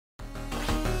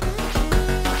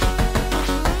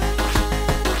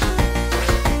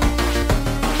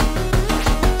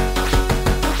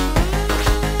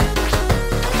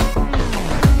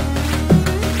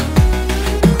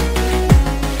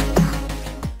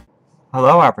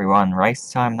Hello everyone,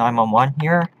 RiceTime911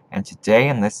 here, and today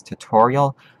in this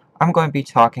tutorial, I'm going to be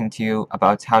talking to you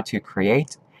about how to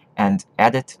create and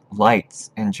edit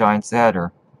lights in Giant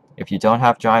Zadder. If you don't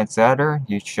have Giant Zadder,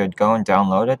 you should go and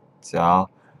download it. I'll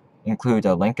include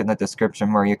a link in the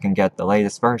description where you can get the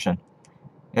latest version.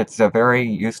 It's a very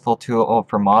useful tool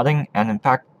for modding, and in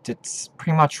fact, it's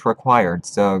pretty much required,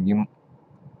 so you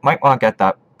might want to get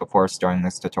that before starting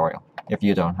this tutorial, if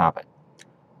you don't have it.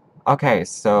 Okay,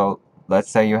 so let's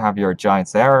say you have your Giant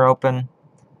Zadder open,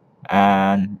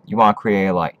 and you want to create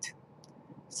a light.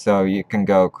 So you can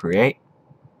go create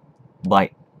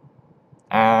light,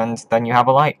 and then you have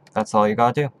a light. That's all you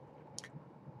gotta do.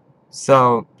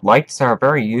 So lights are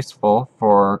very useful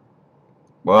for,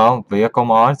 well, vehicle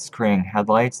mods, creating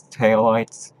headlights,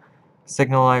 taillights,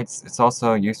 signal lights. It's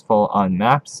also useful on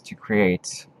maps to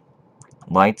create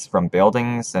lights from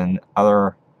buildings and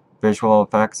other visual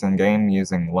effects in game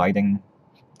using lighting.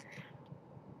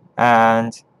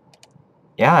 And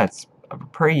yeah, it's a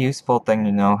pretty useful thing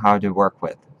to know how to work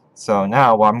with. So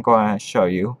now what I'm going to show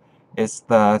you is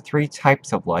the three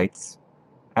types of lights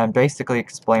and basically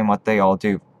explain what they all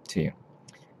do to you.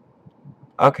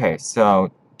 Okay,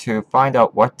 so to find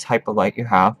out what type of light you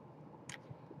have,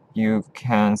 you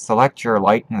can select your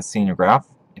light in the scene graph.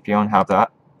 If you don't have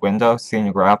that window,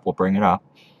 scene graph will bring it up.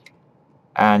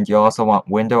 And you also want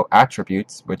window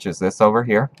attributes, which is this over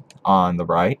here on the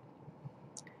right.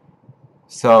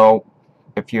 So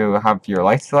if you have your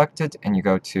light selected and you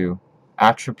go to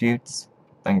attributes,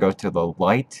 then go to the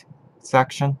light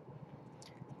section.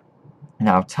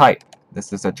 Now type.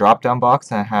 This is a drop-down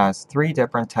box and it has three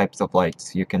different types of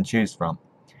lights you can choose from.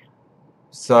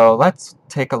 So let's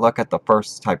take a look at the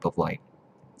first type of light,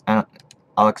 and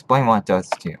I'll explain what it does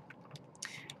to you.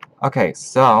 Okay,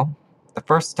 so the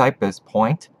first type is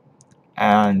point,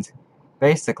 and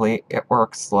basically it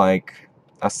works like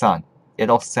a sun.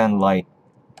 It'll send light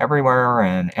everywhere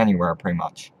and anywhere pretty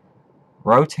much.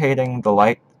 Rotating the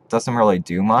light doesn't really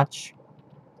do much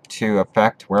to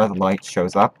affect where the light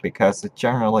shows up because it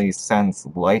generally sends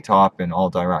light off in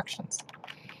all directions.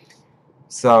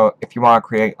 So if you want to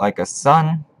create like a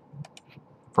sun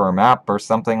for a map or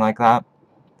something like that,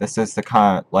 this is the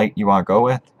kind of light you want to go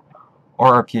with.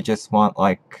 Or if you just want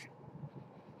like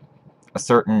a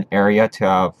certain area to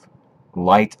have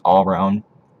light all around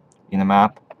in a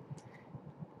map,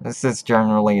 this is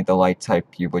generally the light type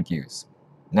you would use.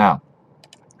 Now,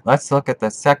 let's look at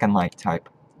the second light type,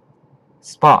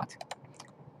 spot.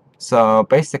 So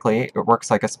basically, it works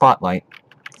like a spotlight.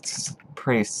 It's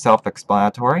pretty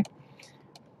self-explanatory.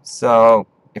 So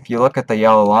if you look at the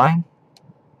yellow line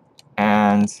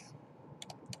and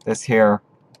this here,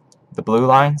 the blue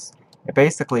lines, it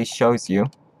basically shows you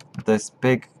this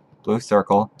big blue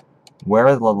circle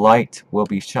where the light will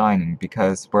be shining,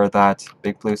 because where that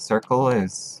big blue circle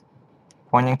is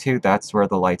pointing to, that's where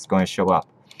the light's going to show up.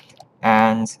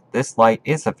 And this light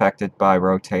is affected by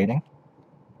rotating,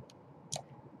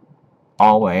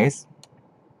 always,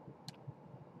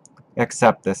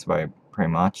 except this way, pretty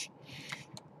much.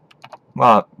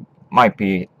 Well, it might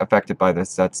be affected by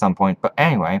this at some point, but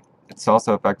anyway, it's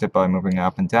also affected by moving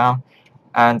up and down,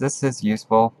 and this is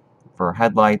useful for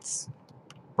headlights,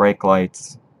 brake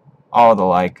lights, all the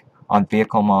like, on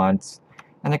vehicle mods,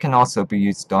 and it can also be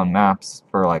used on maps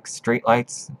for like street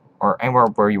lights, or anywhere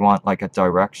where you want like a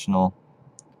directional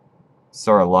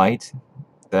sort of light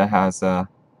that has a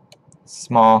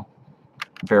small,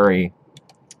 very,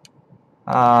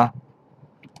 let's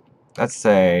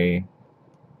say,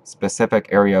 specific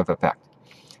area of effect.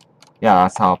 Yeah,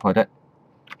 that's how I'll put it.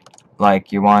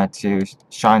 Like you want it to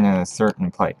shine in a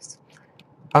certain place.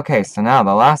 Okay, so now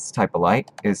the last type of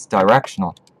light is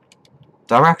directional.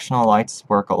 Directional lights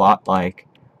work a lot like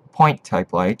point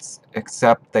type lights,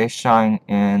 except they shine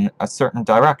in a certain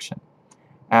direction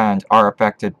and are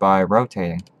affected by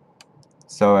rotating.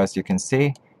 So as you can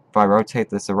see, if I rotate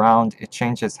this around, it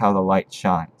changes how the light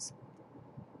shines.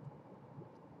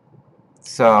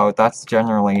 So that's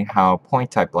generally how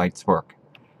point type lights work.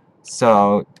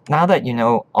 So now that you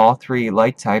know all three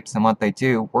light types and what they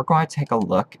do, we're going to take a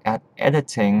look at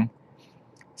editing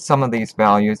some of these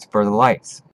values for the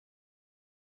lights.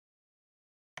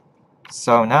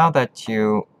 So now that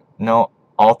you know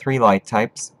all three light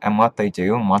types and what they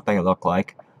do and what they look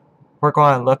like, we're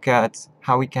going to look at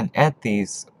how we can edit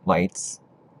these lights,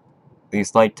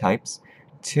 these light types,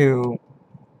 to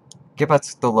give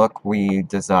us the look we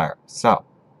desire. So,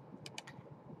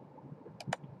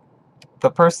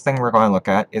 the first thing we're going to look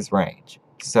at is range.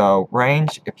 So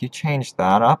range, if you change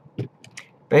that up,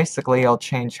 basically it'll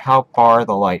change how far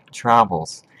the light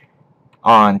travels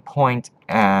on point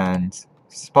and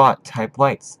spot type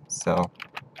lights. So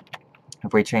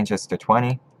If we change this to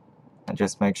 20, and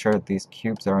just make sure that these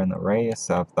cubes are in the radius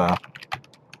of the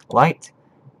light,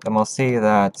 then we'll see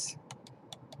that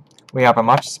we have a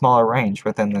much smaller range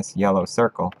within this yellow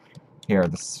circle here,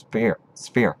 the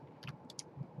sphere.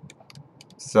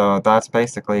 So that's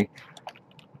basically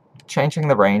changing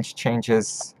the range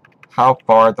changes how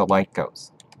far the light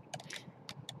goes.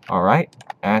 Alright,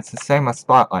 and it's the same with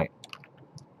spotlight.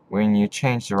 When you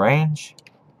change the range,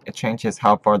 it changes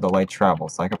how far the light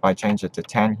travels. Like if I change it to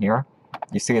 10 here,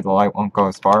 you see the light won't go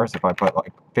as far as if I put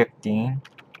like 15,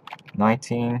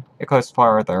 19. It goes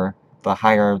farther the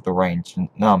higher the range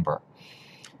number.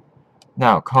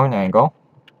 Now, cone angle,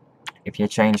 if you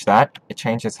change that, it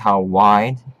changes how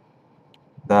wide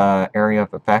the area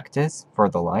of effect is for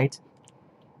the light.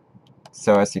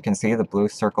 So as you can see, the blue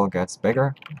circle gets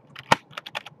bigger.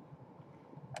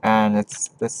 And it's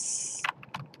this...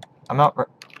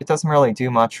 it doesn't really do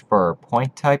much for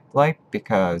point type light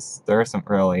because there isn't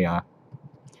really a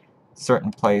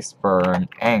certain place for an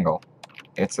angle.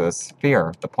 It's a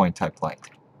sphere, the point type light.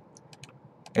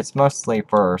 It's mostly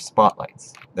for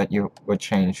spotlights that you would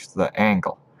change the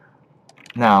angle.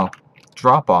 Now,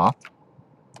 drop off,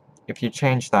 if you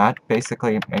change that,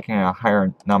 basically making a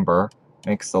higher number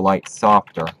makes the light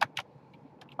softer,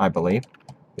 I believe.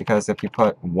 Because if you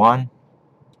put 1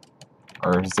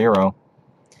 or 0,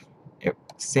 it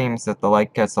seems that the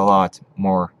light gets a lot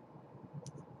more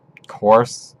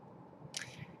coarse.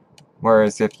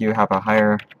 Whereas if you have a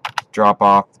higher drop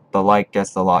off, the light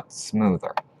gets a lot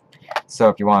smoother. So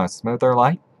if you want a smoother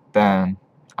light, then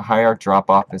a higher drop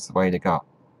off is the way to go.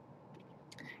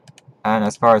 And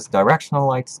as far as directional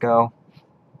lights go,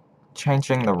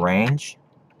 changing the range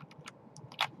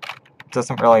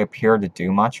doesn't really appear to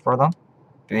do much for them,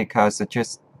 because it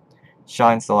just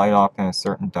shines the light off in a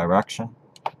certain direction.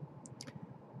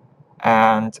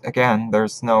 And again,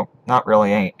 there's not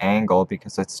really any angle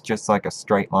because it's just like a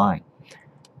straight line.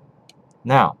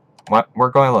 Now, what we're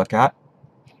going to look at,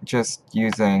 just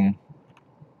using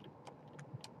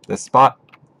the spot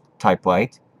type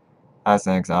light as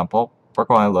an example, we're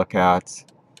going to look at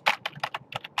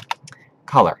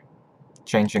color,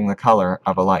 changing the color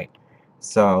of a light.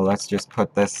 So let's just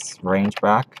put this range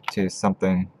back to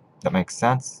something that makes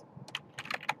sense,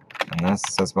 and this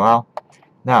as well.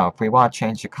 Now, if we want to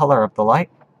change the color of the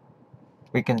light,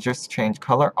 we can just change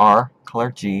color R,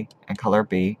 color G, and color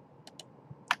B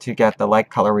to get the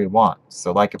light color we want.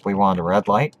 So like if we want a red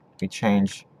light, we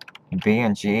change B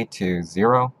and G to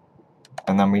 0,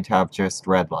 and then we'd have just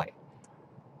red light.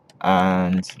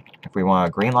 And if we want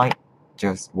a green light,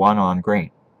 just 1 on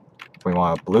green. If we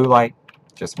want a blue light,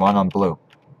 just 1 on blue.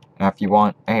 And if you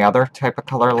want any other type of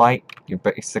color light, you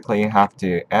basically have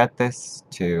to add this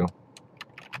to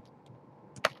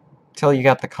till you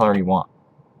get the color you want.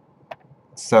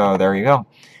 So there you go.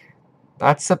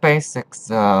 That's the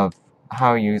basics of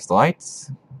how to use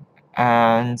lights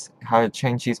and how to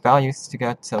change these values to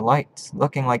get the light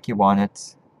looking like you want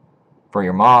it for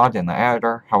your mod in the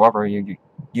editor, however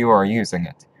you are using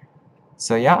it.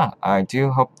 So yeah, I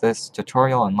do hope this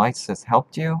tutorial on lights has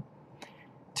helped you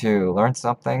to learn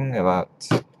something about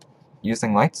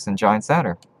using lights in Giant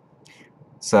Saturn.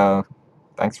 So,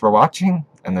 thanks for watching,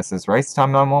 and this is Race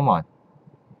Time 911.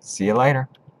 See you later.